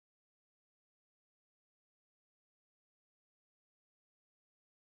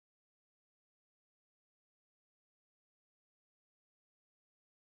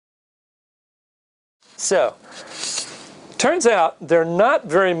So, turns out there are not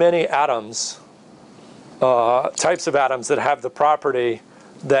very many atoms, types of atoms that have the property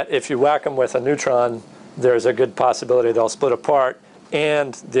that if you whack them with a neutron, there's a good possibility they'll split apart,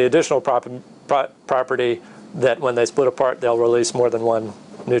 and the additional property that when they split apart, they'll release more than one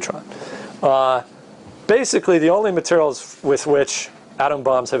neutron. Basically, the only materials with which atom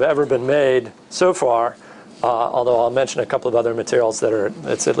bombs have ever been made so far, although I'll mention a couple of other materials that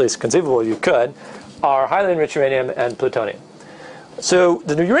it's at least conceivable you could, are highly enriched uranium and plutonium. So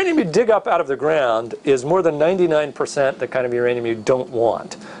the uranium you dig up out of the ground is more than 99% the kind of uranium you don't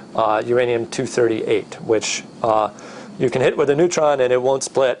want, uranium-238, which you can hit with a neutron and it won't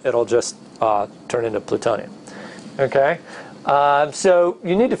split. It'll just turn into plutonium. Okay? So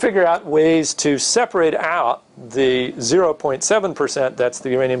you need to figure out ways to separate out the 0.7%, that's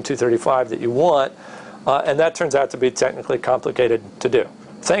the uranium-235 that you want, and that turns out to be technically complicated to do.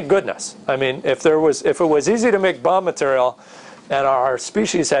 Thank goodness. I mean, if it was easy to make bomb material, and our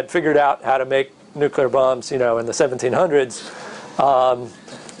species had figured out how to make nuclear bombs, in the 1700s,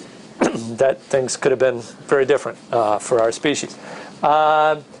 that things could have been very different for our species.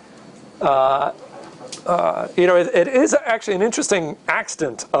 It is actually an interesting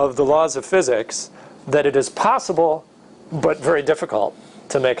accident of the laws of physics that it is possible, but very difficult,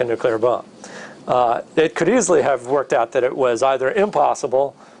 to make a nuclear bomb. It could easily have worked out that it was either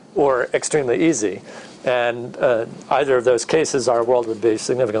impossible or extremely easy. And either of those cases, our world would be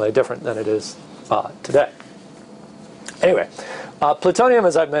significantly different than it is today. Anyway, plutonium,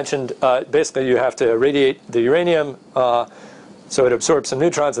 as I've mentioned, basically you have to irradiate the uranium so it absorbs some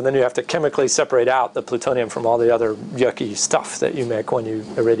neutrons, and then you have to chemically separate out the plutonium from all the other yucky stuff that you make when you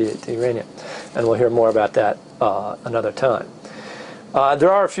irradiate the uranium. And we'll hear more about that another time.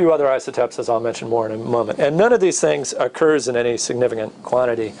 There are a few other isotopes, as I'll mention more in a moment. And none of these things occurs in any significant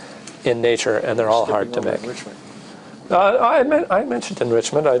quantity in nature, and they're all hard to make. Enrichment. I mentioned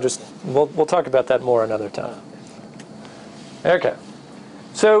enrichment. We'll talk about that more another time. Okay.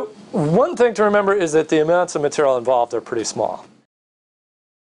 So one thing to remember is that the amounts of material involved are pretty small.